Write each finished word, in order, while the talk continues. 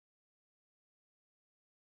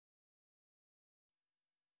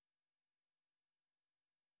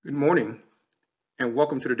Good morning, and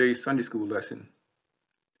welcome to today's Sunday School lesson.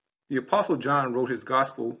 The Apostle John wrote his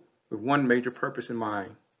gospel with one major purpose in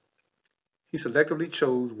mind. He selectively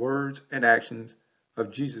chose words and actions of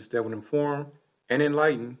Jesus that would inform and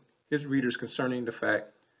enlighten his readers concerning the fact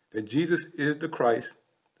that Jesus is the Christ,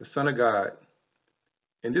 the Son of God.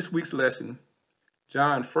 In this week's lesson,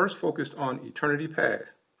 John first focused on eternity past.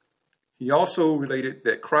 He also related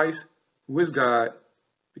that Christ, who is God,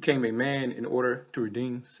 became a man in order to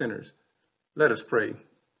redeem sinners. Let us pray.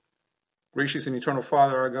 Gracious and eternal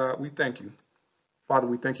Father, our God, we thank you. Father,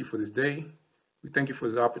 we thank you for this day. We thank you for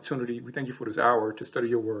this opportunity. We thank you for this hour to study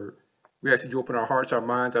your word. We ask that you open our hearts, our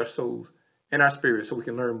minds, our souls, and our spirits so we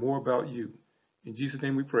can learn more about you. In Jesus'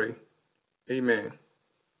 name we pray. Amen.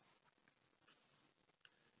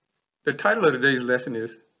 The title of today's lesson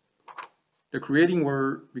is The Creating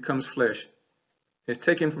Word Becomes Flesh. It's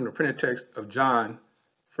taken from the printed text of John,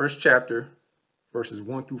 first chapter, verses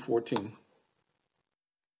 1 through 14.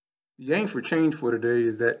 The aim for change for today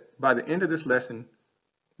is that by the end of this lesson,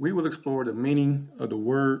 we will explore the meaning of the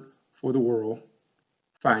word for the world,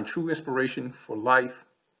 find true inspiration for life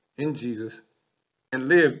in Jesus, and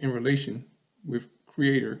live in relation with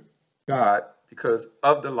Creator God because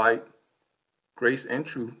of the light, grace, and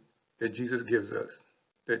truth that Jesus gives us,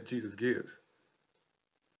 that Jesus gives.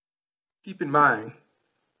 Keep in mind,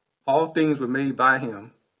 all things were made by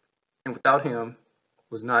him, and without him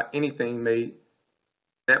was not anything made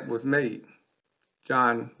that was made.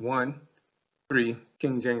 John 1:3,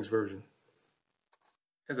 King James Version.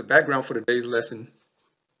 As a background for today's lesson,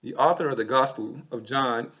 the author of the Gospel of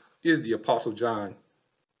John is the Apostle John,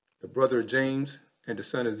 the brother of James and the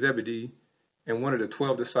son of Zebedee, and one of the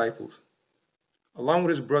 12 disciples. Along with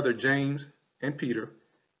his brother James and Peter,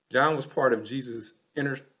 John was part of his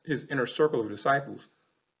inner circle of disciples,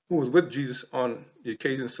 who was with Jesus on the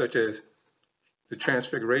occasions such as the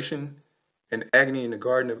Transfiguration and agony in the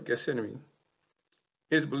Garden of Gethsemane.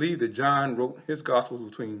 It is believed that John wrote his Gospels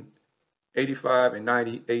between 85 and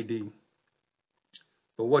 90 AD.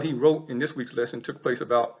 But what he wrote in this week's lesson took place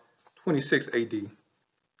about 26 AD.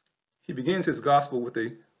 He begins his Gospel with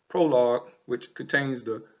a prologue which contains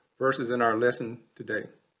the verses in our lesson today.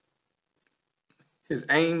 His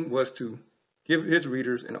aim was to give his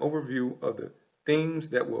readers an overview of the themes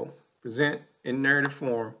that will present in narrative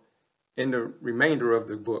form in the remainder of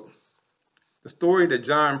the book. The story that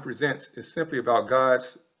John presents is simply about God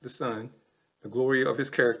the Son, the glory of his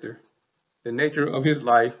character, the nature of his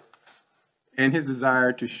life, and his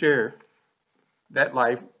desire to share that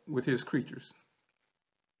life with his creatures.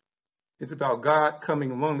 It's about God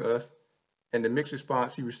coming among us and the mixed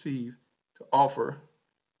response he received to offer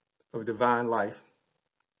of divine life.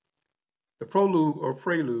 The prologue or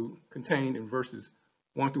prelude contained in verses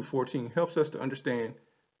 1 through 14 helps us to understand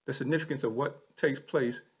the significance of what takes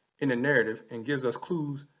place in the narrative and gives us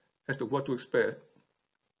clues as to what to expect.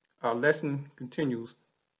 Our lesson continues,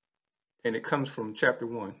 and it comes from chapter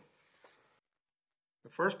 1. The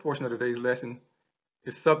first portion of today's lesson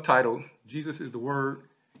is subtitled, Jesus is the Word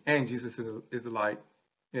and Jesus is the Light,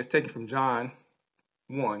 and it's taken from John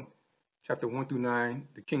 1, chapter 1 through 9,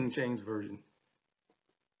 the King James Version.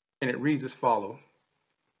 And it reads as follows.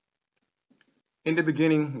 In the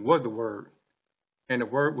beginning was the Word, and the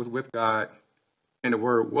Word was with God, and the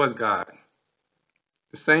Word was God.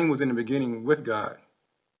 The same was in the beginning with God.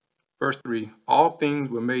 Verse 3, all things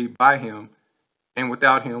were made by him, and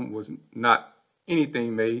without him was not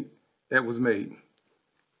anything made that was made.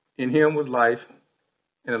 In him was life,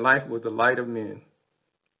 and the life was the light of men.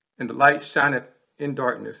 And the light shineth in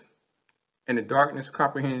darkness, and the darkness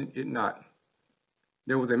comprehended it not.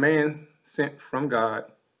 There was a man sent from God,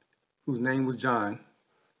 whose name was John.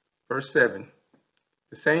 Verse 7,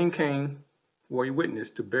 the same came for a witness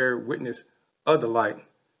to bear witness of the light,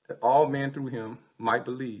 that all men through him might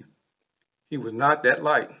believe. He was not that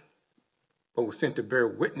light, but was sent to bear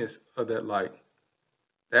witness of that light.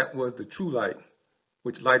 That was the true light,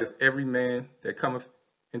 which lighteth every man that cometh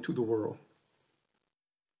into the world.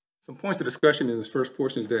 Some points of discussion in this first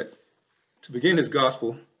portion is that to begin his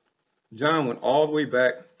gospel, John went all the way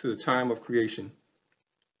back to the time of creation.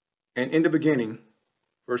 And in the beginning,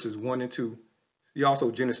 verses 1 and 2, see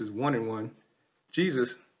also Genesis 1 and 1,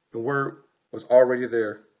 Jesus, the Word, was already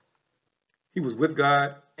there. He was with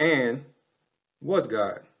God and was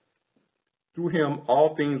God. Through him all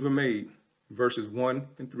things were made, verses 1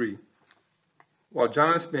 and 3. While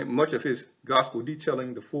John spent much of his gospel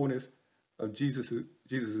detailing the fullness of Jesus'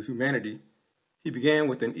 humanity, he began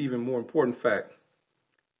with an even more important fact.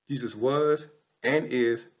 Jesus was and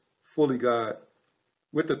is fully God,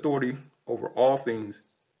 with authority over all things.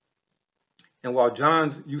 And while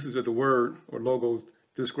John's uses of the word or logos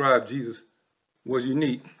to describe Jesus was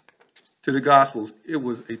unique to the Gospels. It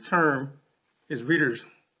was a term his readers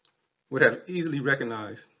would have easily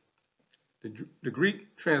recognized. The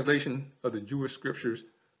Greek translation of the Jewish scriptures,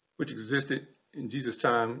 which existed in Jesus'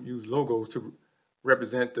 time, used logos to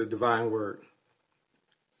represent the divine word.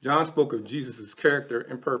 John spoke of Jesus' character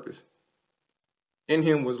and purpose. In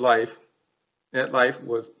him was life, and that life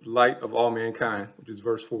was the light of all mankind, which is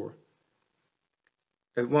verse 4.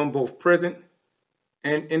 As one both present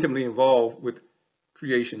and intimately involved with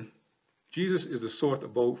creation, Jesus is the source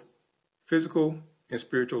of both physical and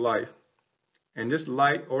spiritual life. And this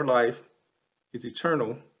light or life is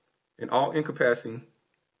eternal and all-encompassing.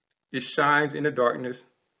 It shines in the darkness,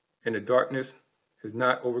 and the darkness has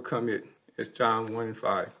not overcome it, as John 1 and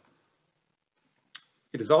 5.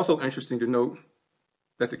 It is also interesting to note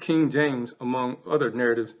that the King James, among other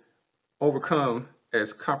narratives, overcome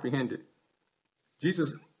as comprehended.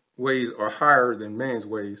 Jesus' ways are higher than man's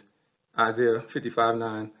ways, Isaiah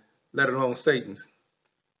 55:9, let alone Satan's.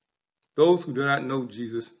 Those who do not know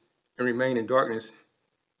Jesus and remain in darkness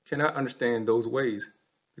cannot understand those ways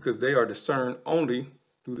because they are discerned only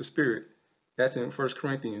through the Spirit. That's in 1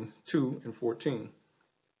 Corinthians 2 and 14.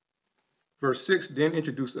 Verse 6 then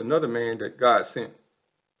introduced another man that God sent,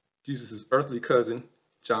 Jesus' earthly cousin,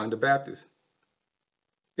 John the Baptist.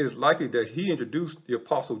 It is likely that he introduced the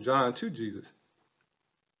Apostle John to Jesus.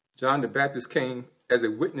 John the Baptist came as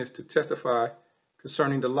a witness to testify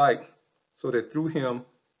concerning the light, so that through him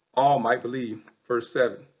all might believe, verse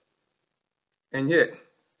 7. And yet,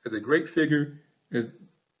 as a great figure as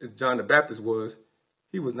John the Baptist was,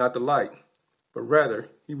 he was not the light, but rather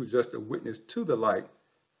he was just a witness to the light,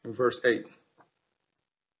 in verse 8.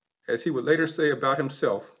 As he would later say about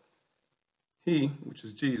himself, he, which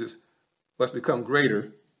is Jesus, must become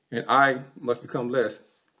greater, and I must become less,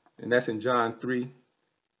 and that's in John 3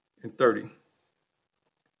 and 30.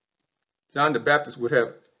 John the Baptist would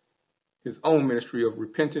have his own ministry of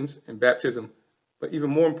repentance and baptism, but even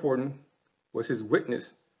more important was his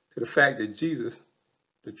witness to the fact that Jesus,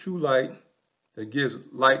 the true light that gives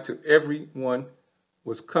light to everyone,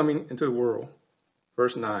 was coming into the world.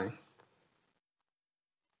 Verse 9.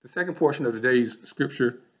 The second portion of today's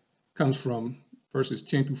scripture comes from verses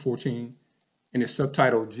 10 through 14, and it's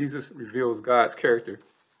subtitled, Jesus Reveals God's Character,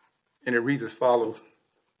 and it reads as follows.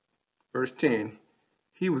 Verse 10,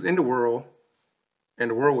 he was in the world, and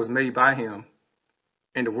the world was made by him,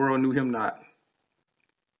 and the world knew him not.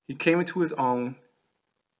 He came into his own,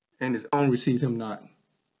 and his own received him not.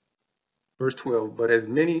 Verse 12, but as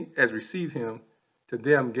many as received him, to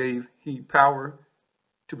them gave he power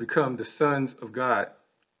to become the sons of God,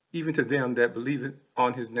 even to them that believe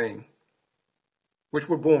on his name, which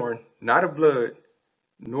were born not of blood,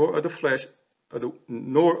 nor of the flesh,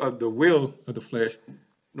 nor of the will of the flesh,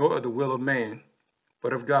 nor of the will of man,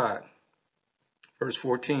 but of God. Verse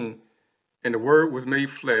 14, and the word was made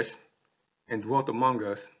flesh and dwelt among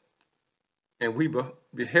us, and we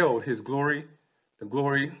beheld his glory, the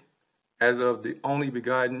glory as of the only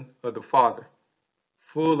begotten of the Father,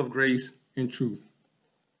 full of grace and truth.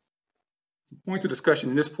 The point of discussion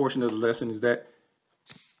in this portion of the lesson is that,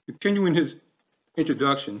 continuing his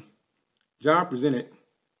introduction, John presented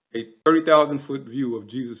a 30,000-foot view of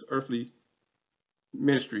Jesus' earthly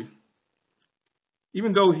ministry.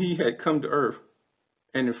 Even though he had come to earth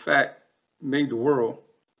and in fact made the world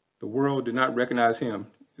did not recognize him,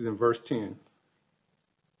 is in verse 10.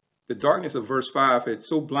 The darkness of verse 5 had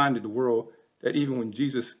so blinded the world that even when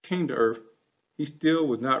Jesus came to earth, he still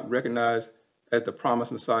was not recognized as the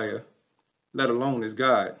promised Messiah, let alone as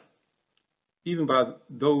God, even by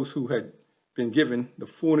those who had been given the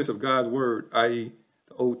fullness of God's word, i.e.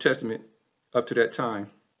 the Old Testament, up to that time.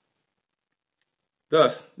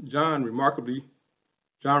 Thus, John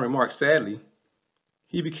remarked sadly,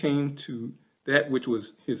 he became to that which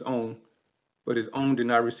was his own, but his own did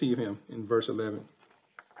not receive him, in verse 11.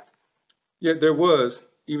 Yet there was,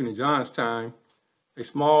 even in John's time, a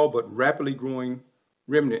small but rapidly growing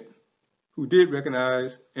remnant who did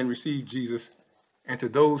recognize and receive Jesus, and to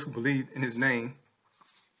those who believed in his name,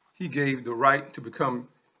 he gave the right to become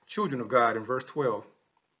children of God, in verse 12.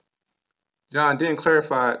 John then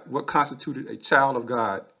clarified what constituted a child of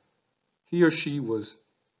God. He or she was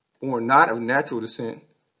born not of natural descent,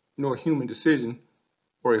 nor human decision,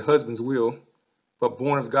 or a husband's will, but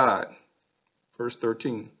born of God. Verse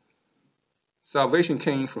 13. Salvation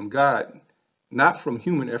came from God, not from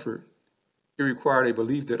human effort. It required a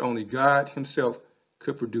belief that only God himself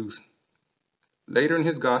could produce. Later in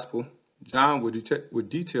his gospel, John would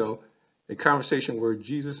detail a conversation where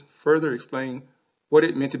Jesus further explained what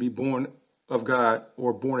it meant to be born of God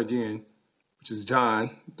or born again, which is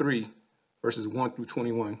John 3, verses 1 through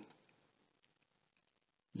 21.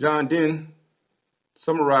 John then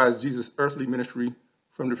summarized Jesus' earthly ministry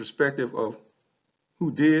from the perspective of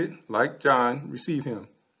who did, like John, receive him.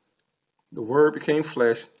 The Word became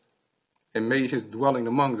flesh and made his dwelling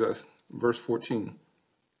among us, verse 14.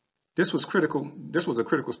 This was a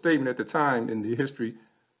critical statement at the time in the history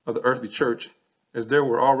of the earthly church, as there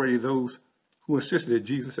were already those who insisted that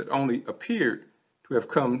Jesus had only appeared to have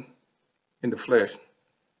come in the flesh.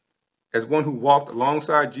 As one who walked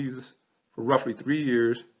alongside Jesus for roughly 3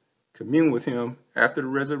 years, communed with him after the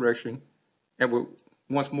resurrection, and would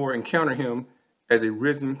once more encounter him as a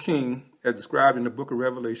risen king, as described in the book of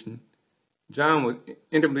Revelation, John was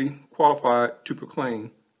intimately qualified to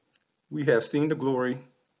proclaim, "We have seen the glory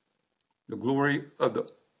of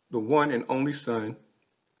the one and only Son,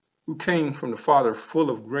 who came from the Father full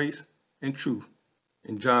of grace and truth,"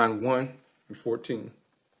 in John 1 and 14.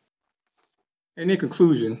 And in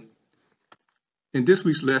conclusion, in this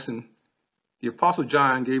week's lesson, the Apostle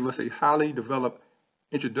John gave us a highly developed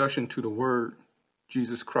introduction to the Word,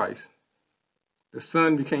 Jesus Christ. The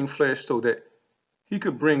Son became flesh so that he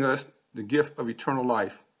could bring us the gift of eternal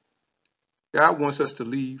life. God wants us to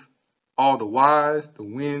leave all the whys, the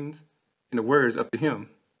whens, and the wheres up to him.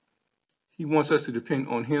 He wants us to depend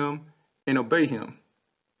on him and obey him.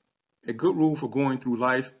 A good rule for going through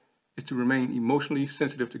life is to remain emotionally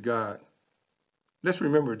sensitive to God. Let's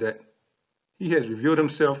remember that he has revealed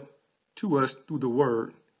himself to us through the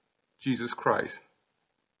Word, Jesus Christ.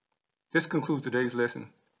 This concludes today's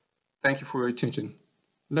lesson. Thank you for your attention.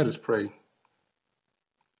 Let us pray.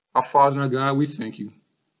 Our Father and our God, we thank you.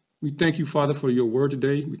 We thank you, Father, for your word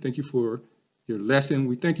today. We thank you for your lesson.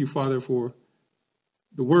 We thank you, Father, for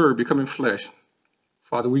the Word becoming flesh.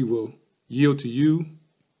 Father, we will yield to you,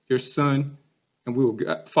 your Son, and we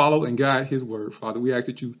will follow and guide his word. Father, we ask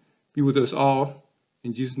that you be with us all.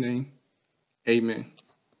 In Jesus' name, amen.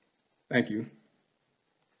 Thank you.